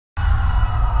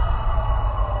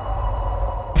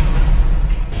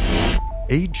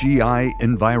AGI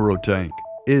EnviroTank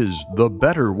is the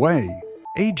better way.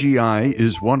 AGI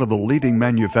is one of the leading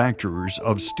manufacturers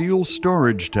of steel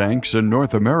storage tanks in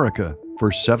North America.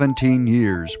 For 17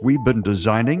 years, we've been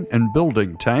designing and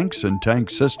building tanks and tank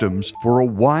systems for a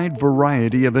wide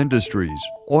variety of industries: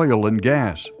 oil and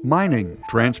gas, mining,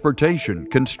 transportation,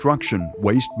 construction,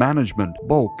 waste management,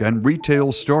 bulk and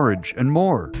retail storage, and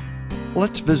more.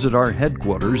 Let's visit our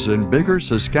headquarters in Biggar,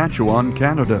 Saskatchewan,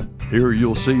 Canada. Here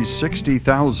you'll see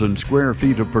 60,000 square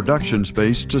feet of production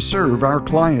space to serve our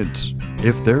clients.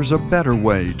 If there's a better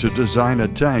way to design a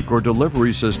tank or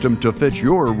delivery system to fit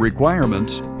your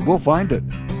requirements, we'll find it.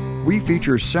 We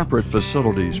feature separate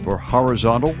facilities for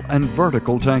horizontal and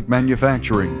vertical tank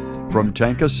manufacturing, from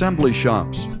tank assembly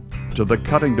shops to the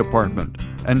cutting department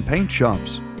and paint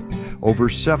shops. Over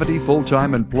 70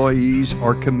 full-time employees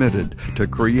are committed to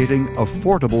creating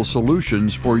affordable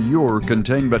solutions for your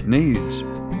containment needs.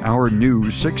 Our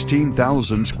new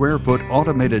 16,000 square foot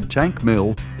automated tank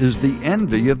mill is the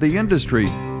envy of the industry.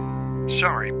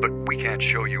 Sorry, but we can't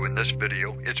show you in this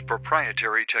video. It's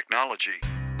proprietary technology.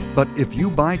 But if you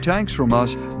buy tanks from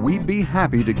us, we'd be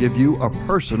happy to give you a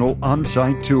personal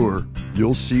on-site tour.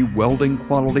 You'll see welding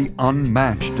quality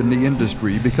unmatched in the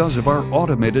industry because of our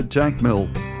automated tank mill.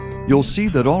 You'll see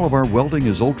that all of our welding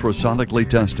is ultrasonically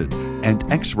tested and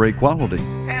X-ray quality.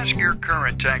 Ask your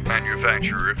current tank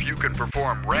manufacturer if you can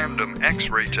perform random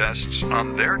X-ray tests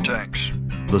on their tanks.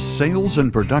 The sales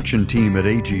and production team at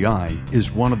AGI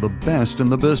is one of the best in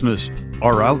the business.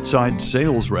 Our outside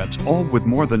sales reps, all with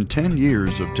more than 10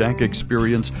 years of tank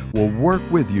experience, will work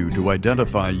with you to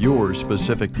identify your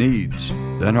specific needs.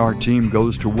 Then our team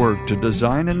goes to work to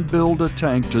design and build a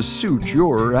tank to suit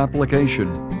your application.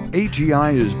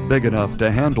 AGI is big enough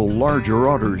to handle larger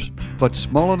orders, but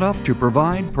small enough to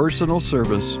provide personal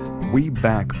service. We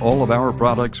back all of our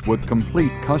products with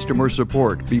complete customer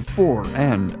support before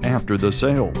and after the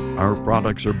sale. Our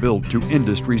products are built to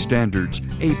industry standards,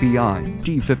 API,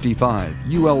 D55,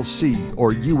 ULC,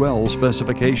 or UL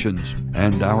specifications,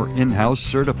 and our in-house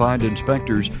certified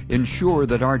inspectors ensure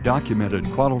that our documented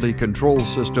quality control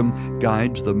system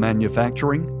guides the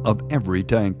manufacturing of every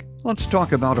tank. Let's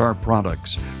talk about our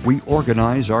products. We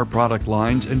organize our product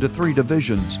lines into 3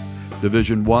 divisions.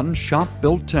 Division 1,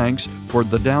 shop-built tanks for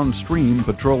the downstream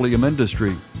petroleum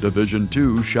industry. Division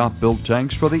 2, shop-built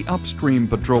tanks for the upstream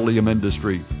petroleum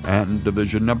industry. And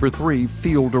Division number 3,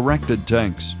 field-directed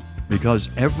tanks.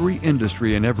 Because every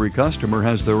industry and every customer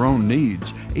has their own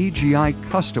needs, AGI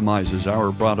customizes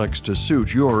our products to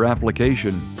suit your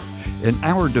application. In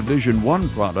our Division 1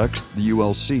 products, the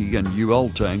ULC and UL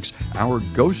tanks, our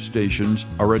Ghost Stations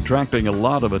are attracting a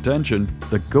lot of attention.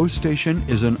 The Ghost Station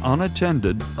is an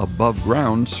unattended,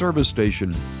 above-ground service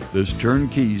station. This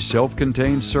turnkey,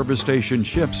 self-contained service station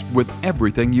ships with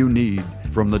everything you need,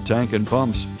 from the tank and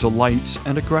pumps to lights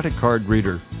and a credit card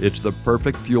reader. It's the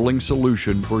perfect fueling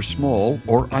solution for small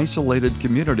or isolated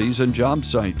communities and job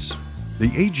sites. The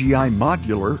AGI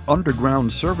Modular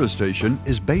Underground Service Station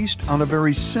is based on a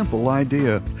very simple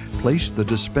idea. Place the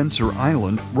dispenser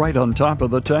island right on top of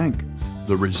the tank.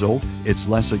 The result? It's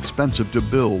less expensive to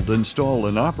build, install,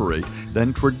 and operate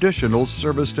than traditional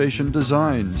service station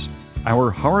designs. Our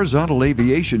horizontal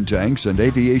aviation tanks and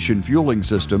aviation fueling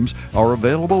systems are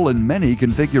available in many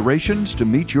configurations to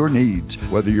meet your needs.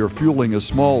 Whether you're fueling a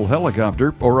small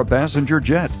helicopter or a passenger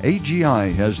jet,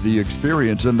 AGI has the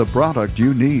experience and the product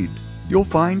you need. You'll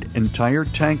find entire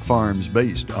tank farms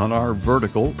based on our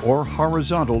vertical or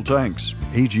horizontal tanks.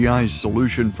 AGI's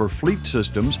solution for fleet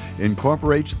systems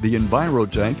incorporates the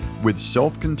EnviroTank with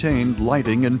self-contained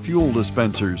lighting and fuel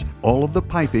dispensers. All of the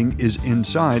piping is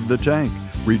inside the tank,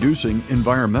 reducing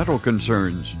environmental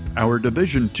concerns. Our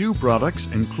Division 2 products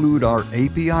include our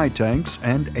API tanks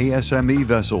and ASME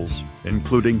vessels,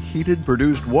 including heated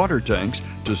produced water tanks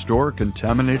to store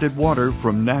contaminated water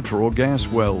from natural gas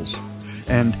wells,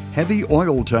 and heavy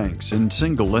oil tanks in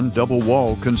single and double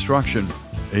wall construction.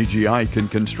 AGI can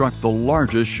construct the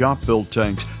largest shop-built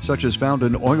tanks, such as found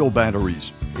in oil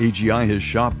batteries. AGI has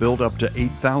shop-built up to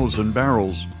 8,000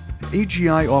 barrels.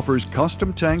 AGI offers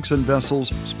custom tanks and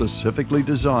vessels specifically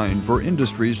designed for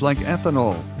industries like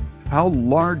ethanol. How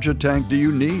large a tank do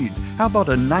you need? How about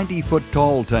a 90-foot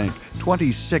tall tank,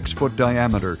 26-foot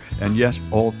diameter, and yes,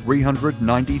 all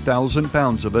 390,000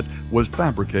 pounds of it was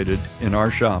fabricated in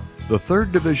our shop. The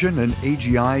 3rd division in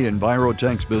AGI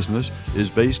EnviroTank's business is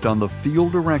based on the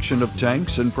field erection of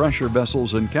tanks and pressure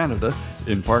vessels in Canada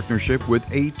in partnership with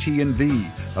AT&V,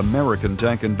 American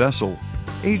Tank and Vessel.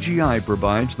 AGI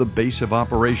provides the base of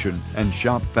operation and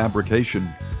shop fabrication.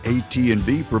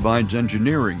 AT&V provides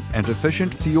engineering and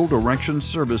efficient field erection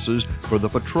services for the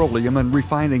petroleum and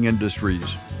refining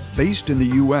industries. Based in the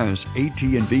U.S.,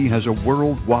 AT&V has a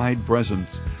worldwide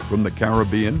presence. From the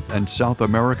Caribbean and South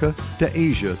America to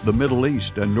Asia, the Middle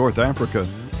East, and North Africa,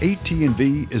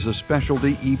 AT&V is a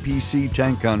specialty EPC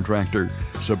tank contractor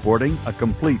supporting a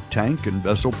complete tank and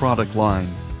vessel product line.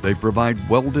 They provide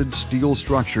welded steel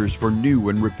structures for new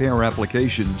and repair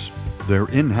applications. Their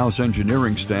in-house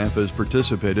engineering staff has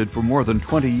participated for more than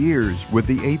 20 years with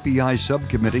the API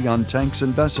Subcommittee on Tanks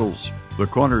and Vessels. The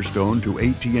cornerstone to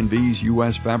AT&V's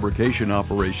U.S. fabrication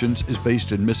operations is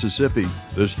based in Mississippi.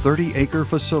 This 30-acre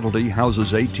facility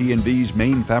houses AT&V's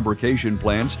main fabrication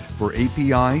plants for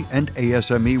API and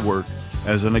ASME work.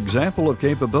 As an example of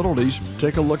capabilities,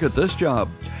 take a look at this job.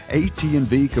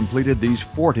 AT&V completed these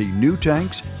 40 new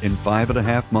tanks in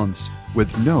 5.5 months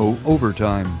with no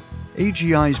overtime.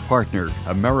 AGI's partner,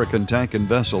 American Tank and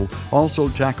Vessel, also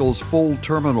tackles full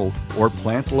terminal or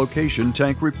plant location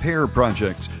tank repair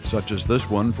projects, such as this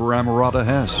one for Amerada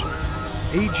Hess.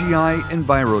 AGI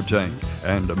EnviroTank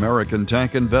and American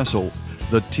Tank and Vessel,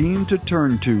 the team to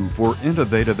turn to for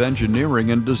innovative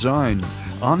engineering and design,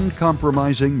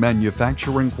 uncompromising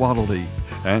manufacturing quality,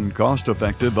 and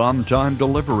cost-effective on-time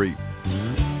delivery.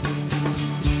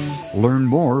 Learn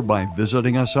more by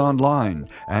visiting us online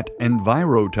at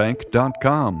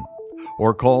envirotank.com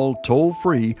or call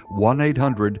toll-free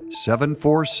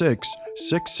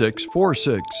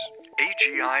 1-800-746-6646.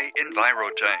 AGI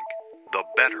EnviroTank, the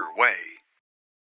better way.